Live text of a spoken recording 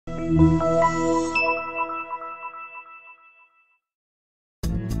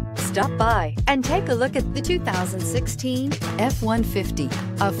Stop by and take a look at the 2016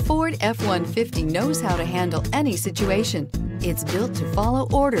 F-150. A Ford F-150 knows how to handle any situation. It's built to follow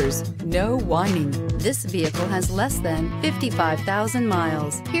orders, no whining. This vehicle has less than 55,000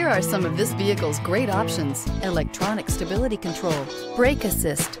 miles. Here are some of this vehicle's great options: electronic stability control, brake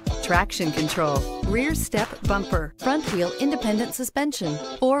assist, traction control, rear step bumper, front wheel independent suspension,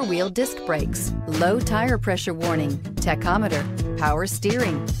 four-wheel disc brakes, low tire pressure warning, tachometer, power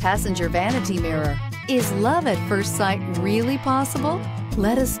steering, passenger vanity mirror. Is love at first sight really possible?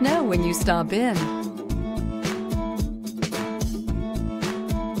 Let us know when you stop in.